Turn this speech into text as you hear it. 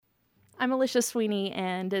I'm Alicia Sweeney,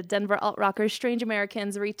 and Denver alt rockers Strange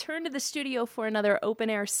Americans return to the studio for another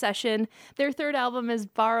open-air session. Their third album is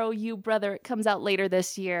Borrow You Brother. It comes out later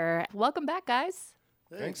this year. Welcome back, guys.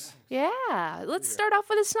 Thanks. Yeah, let's start off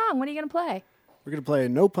with a song. What are you going to play? We're going to play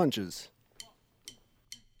No Punches.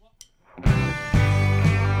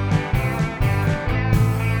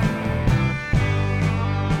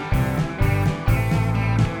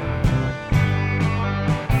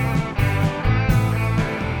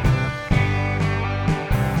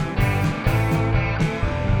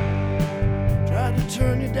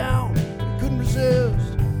 Turn you down, but couldn't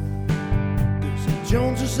resist. Cause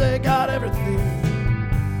Joneses, they got everything,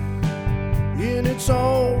 and it's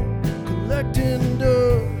all collecting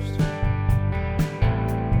dust.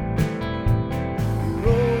 You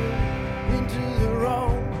roll into the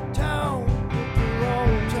wrong town at the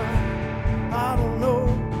wrong time. I don't know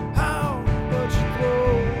how, but you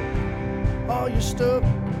throw all your stuff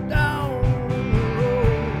down in the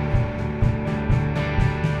road.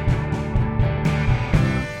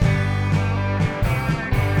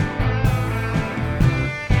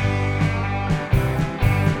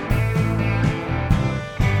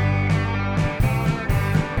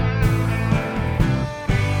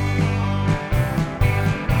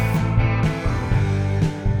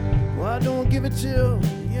 Give it till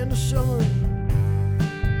the end of summer.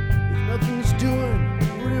 If nothing's doing,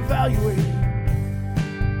 we're evaluating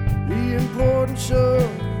the importance of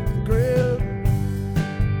the grid.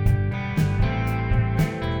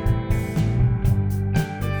 I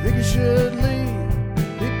think you should leave,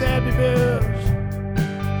 think that'd be best.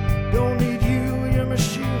 Don't need you and your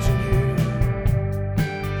machines in here.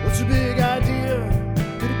 What's a big idea?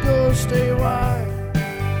 Could it go stay wide?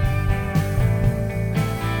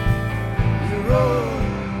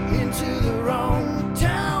 Into the wrong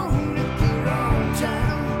town at the wrong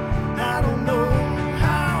time. I don't know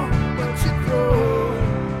how, but you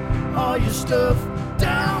throw all your stuff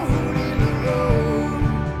down in the road.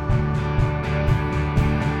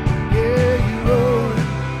 Yeah, you rode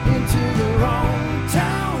into the wrong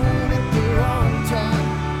town at the wrong time.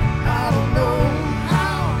 I don't know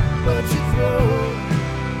how, but you throw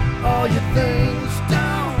all your things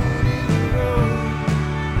down in the road.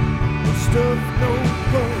 Stuff no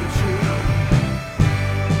bullshit.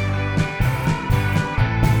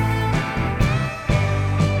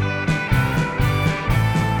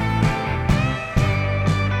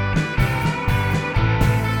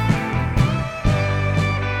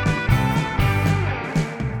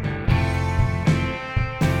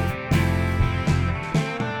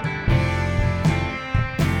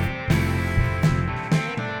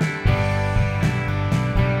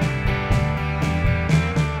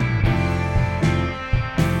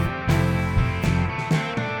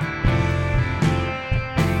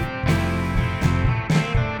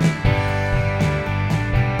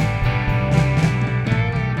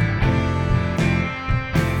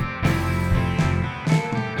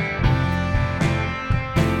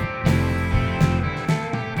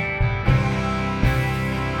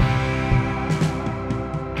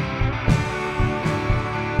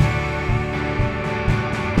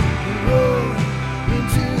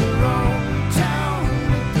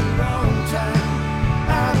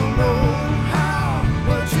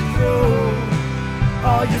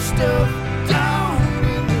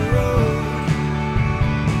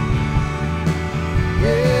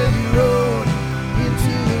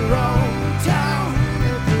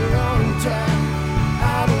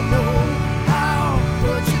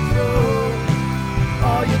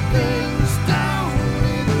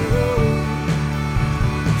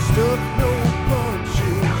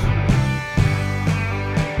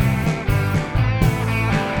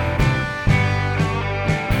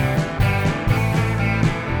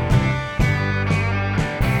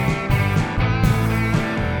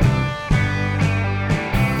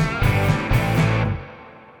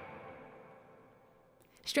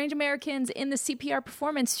 Strange Americans in the CPR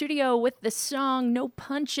Performance Studio with the song No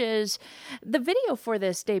Punches. The video for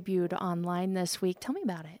this debuted online this week. Tell me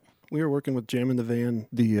about it. We were working with Jam in the Van,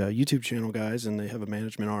 the YouTube channel guys, and they have a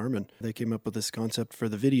management arm, and they came up with this concept for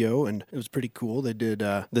the video, and it was pretty cool. They did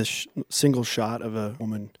this single shot of a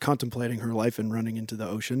woman contemplating her life and running into the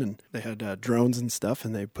ocean, and they had drones and stuff,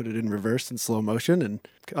 and they put it in reverse in slow motion and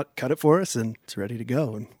cut it for us, and it's ready to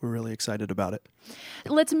go, and we're really excited about it.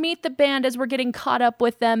 Let's meet the band as we're getting caught up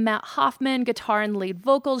with them. Matt Hoffman, guitar and lead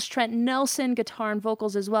vocals. Trent Nelson, guitar and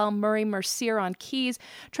vocals as well. Murray Mercier on keys.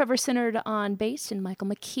 Trevor Sinnard on bass and Michael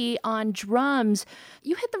McKee on drums.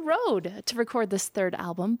 You hit the road to record this third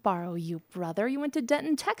album, Borrow You Brother. You went to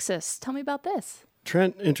Denton, Texas. Tell me about this.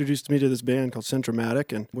 Trent introduced me to this band called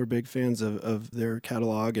Centromatic, and we're big fans of their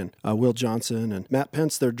catalog. And Will Johnson and Matt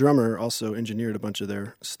Pence, their drummer, also engineered a bunch of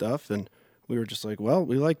their stuff. And we were just like, well,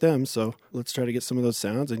 we like them, so let's try to get some of those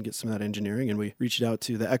sounds and get some of that engineering. And we reached out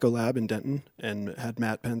to the Echo Lab in Denton and had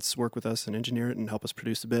Matt Pence work with us and engineer it and help us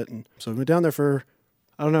produce a bit. And so we went down there for,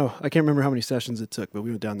 I don't know, I can't remember how many sessions it took, but we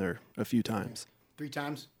went down there a few times. 3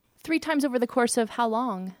 times? 3 times over the course of how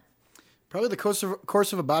long? Probably the course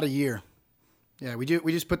of about a year. Yeah, we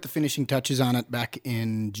just put the finishing touches on it back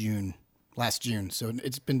in last June. So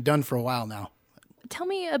it's been done for a while now. Tell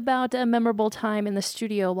me about a memorable time in the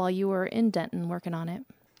studio while you were in Denton working on it.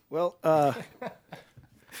 Well,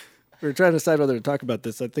 we were trying to decide whether to talk about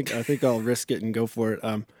this. I think I'll risk it and go for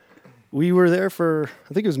it. We were there for,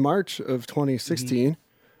 I think it was March of 2016,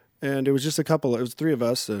 and it was just it was 3 of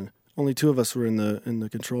us, and only 2 of us were in the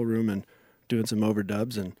control room and doing some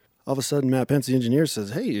overdubs. And all of a sudden, Matt Pence, the engineer,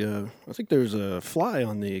 says, "Hey, I think there's a fly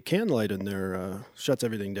on the can light in there. Shuts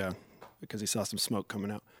everything down," because he saw some smoke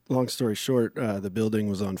coming out. Long story short, the building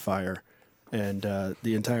was on fire, and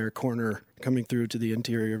the entire corner coming through to the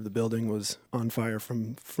interior of the building was on fire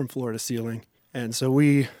from floor to ceiling. And so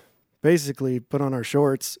we basically put on our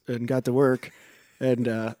shorts and got to work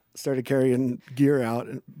and started carrying gear out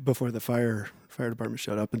before the fire department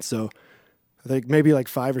showed up. And so I think maybe like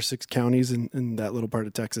 5 or 6 counties in that little part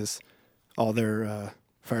of Texas, all their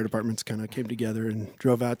fire departments kind of came together and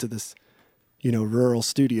drove out to this, rural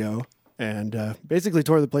studio and basically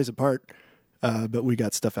tore the place apart. But we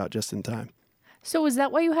got stuff out just in time. So was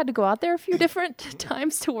that why you had to go out there a few different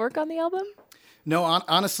times to work on the album? No,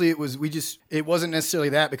 honestly, it wasn't necessarily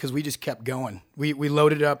that, because we just kept going. We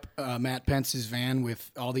loaded up Matt Pence's van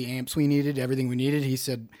with all the amps we needed, everything we needed. He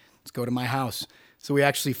said, "Let's go to my house." So we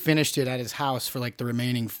actually finished it at his house for like the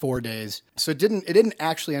remaining 4 days. So it didn't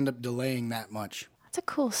actually end up delaying that much. That's a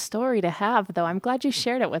cool story to have, though. I'm glad you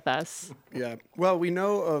shared it with us. Yeah. Well, we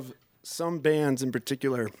know of some bands in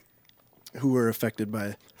particular who were affected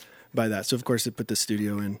by that. So of course it put the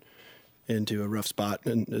studio into a rough spot,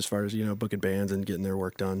 and as far as booking bands and getting their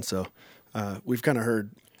work done. So we've kind of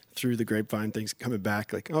heard through the grapevine things coming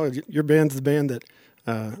back, like, "Oh, your band's the band that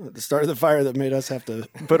the start of the fire that made us have to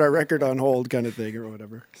put our record on hold," kind of thing, or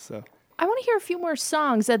whatever. So I want to hear a few more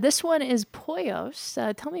songs. This one is Pollos.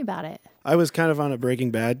 Tell me about it. I was kind of on a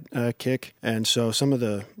Breaking Bad kick, and so some of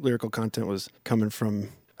the lyrical content was coming from,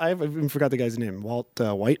 I even forgot the guy's name, Walt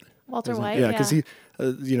White. Walter White, yeah. Because he,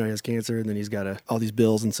 he has cancer, and then he's got all these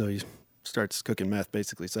bills, and so he starts cooking meth,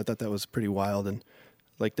 basically. So I thought that was pretty wild, and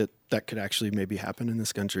like that could actually maybe happen in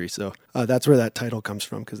this country. So that's where that title comes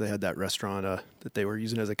from, because they had that restaurant that they were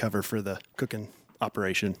using as a cover for the cooking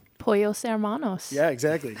operation. Pollos Hermanos. Yeah,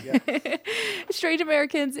 exactly. Yeah. Strange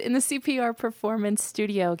Americans in the CPR Performance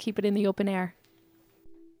Studio. Keep it in the open air.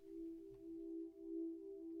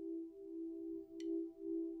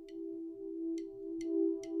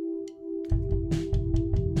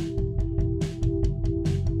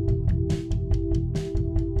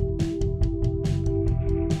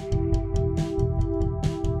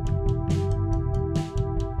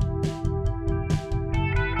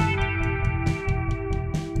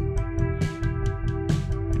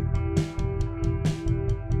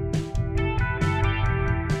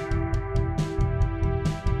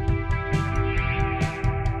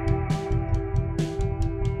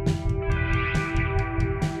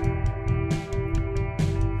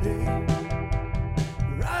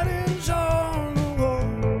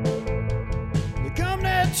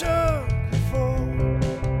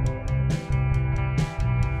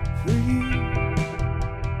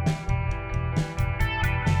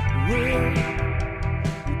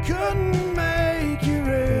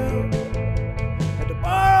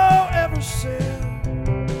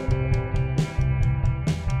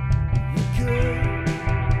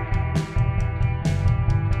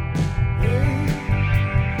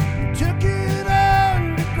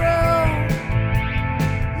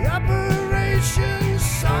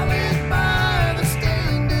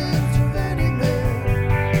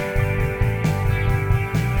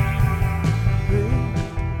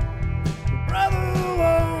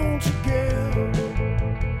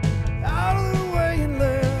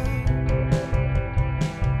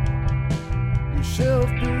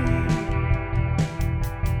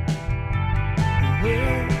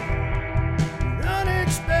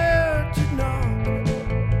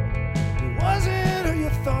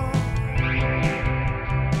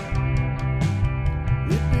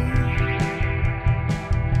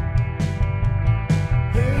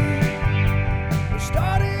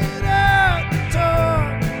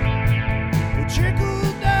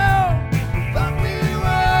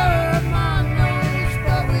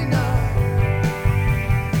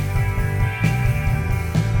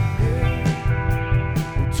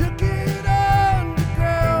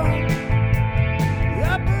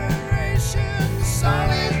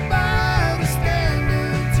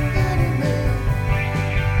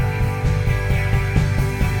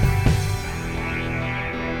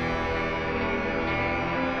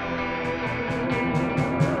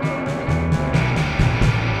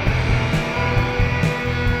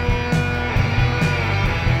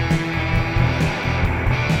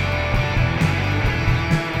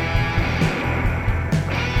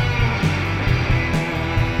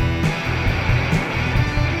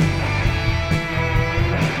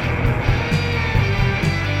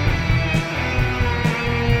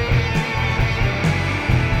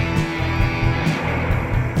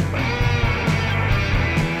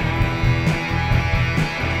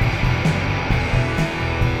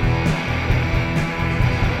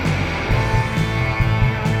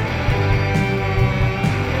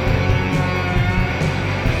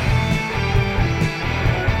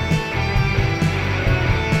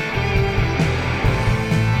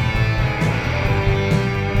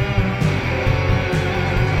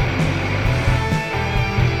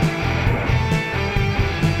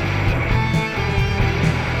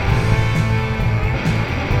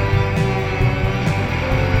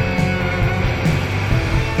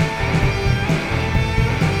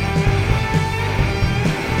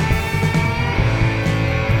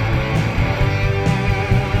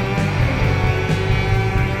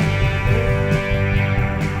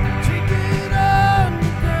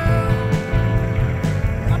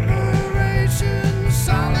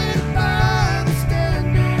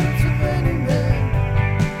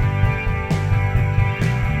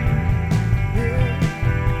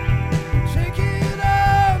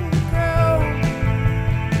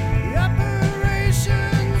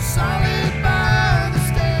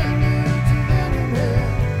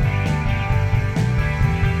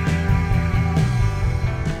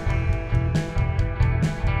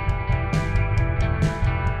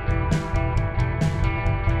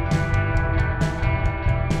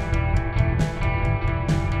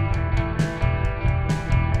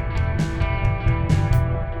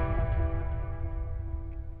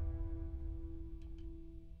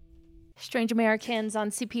 Strange Americans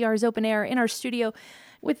on CPR's Open Air in our studio.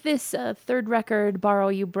 With this third record, Borrow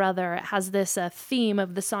You Brother, it has this theme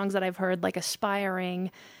of the songs that I've heard, like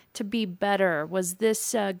aspiring to be better. Was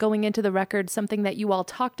this going into the record something that you all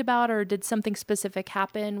talked about, or did something specific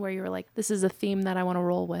happen where you were like, this is a theme that I want to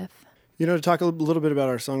roll with? You know, to talk a little bit about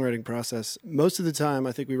our songwriting process, most of the time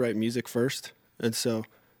I think we write music first. And so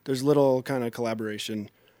there's little kind of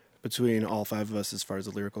collaboration between all five of us as far as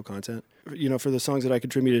the lyrical content. You know, for the songs that I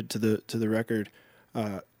contributed to the record,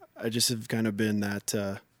 I just have kind of been that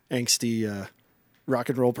angsty rock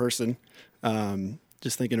and roll person,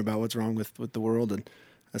 just thinking about what's wrong with the world, and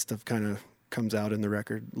that stuff kind of comes out in the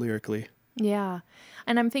record lyrically. Yeah.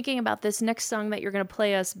 And I'm thinking about this next song that you're going to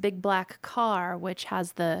play us, Big Black Car, which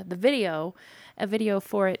has a video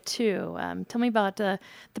for it too. Tell me about the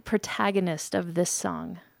protagonist of this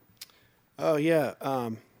song. Oh, yeah.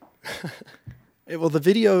 Well, the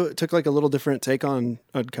video took like a little different take on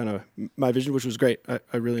kind of my vision, which was great.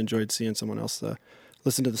 I really enjoyed seeing someone else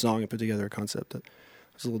listen to the song and put together a concept that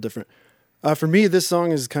was a little different. For me, this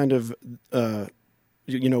song is kind of,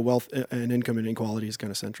 wealth and income inequality is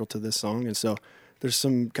kind of central to this song. And so there's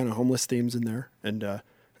some kind of homeless themes in there. And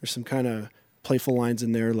there's some kind of playful lines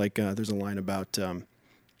in there. Like there's a line about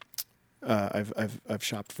I've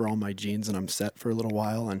shopped for all my jeans and I'm set for a little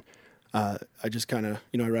while. And I just kind of,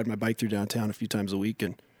 I ride my bike through downtown a few times a week,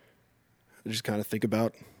 and I just kind of think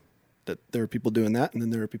about that there are people doing that, and then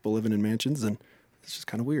there are people living in mansions, and it's just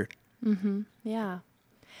kind of weird. Mm-hmm. Yeah.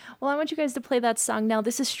 Well, I want you guys to play that song now.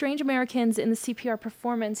 This is Strange Americans in the CPR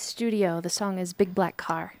Performance Studio. The song is Big Black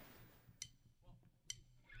Car.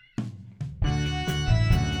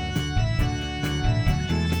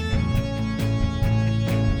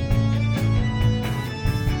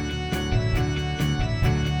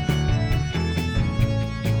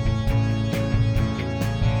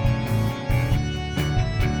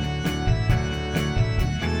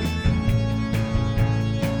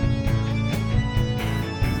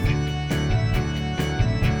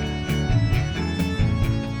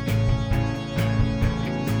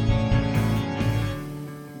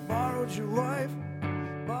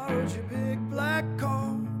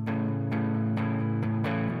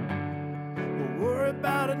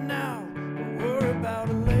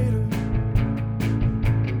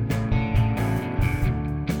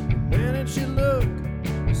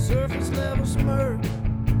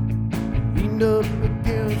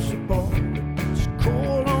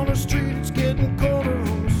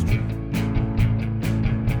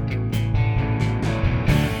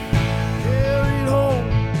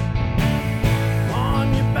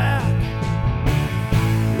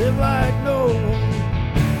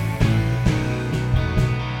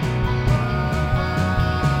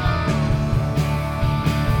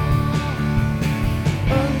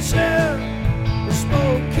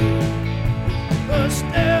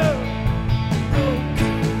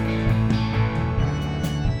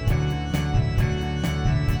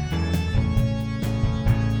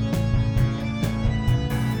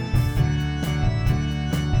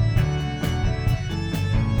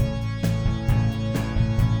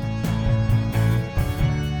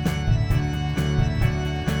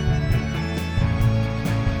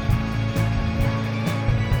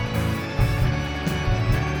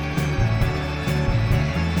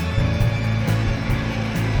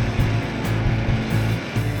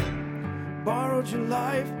 Your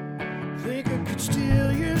life, think I could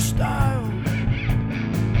steal your style.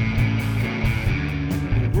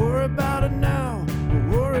 Don't worry about it now, don't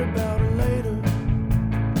worry about it later.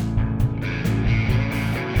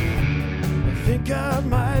 I think I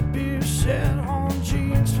might be set on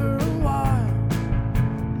jeans for a while.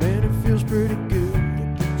 Man, it feels pretty good.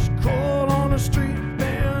 It gets cold on the street,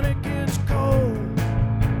 man, it gets cold.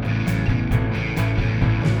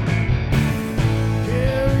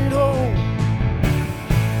 Carried home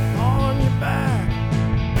back,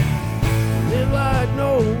 live like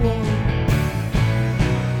no one.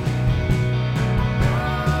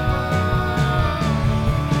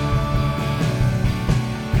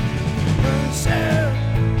 Unsaid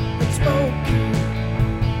and spoken,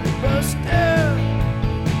 but still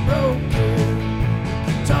broken.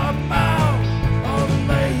 Talk about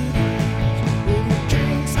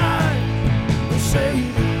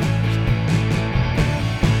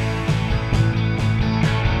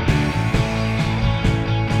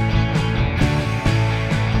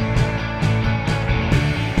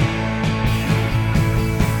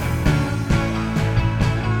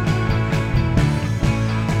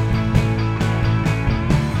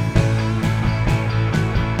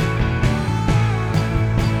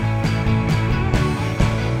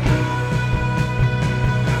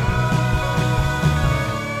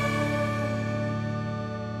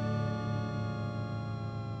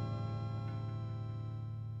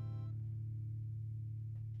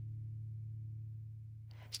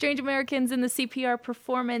Strange Americans in the CPR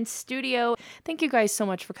Performance Studio. Thank you guys so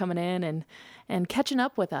much for coming in and catching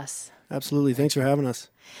up with us. Absolutely. Thanks for having us.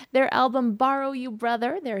 Their album, Borrow You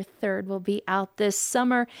Brother, their third, will be out this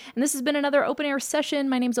summer. And this has been another open air session.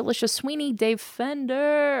 My name's Alicia Sweeney. Dave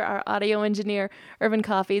Fender, our audio engineer. Irvin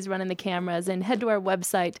Coffey's running the cameras. And head to our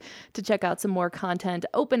website to check out some more content,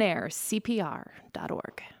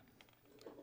 openaircpr.org.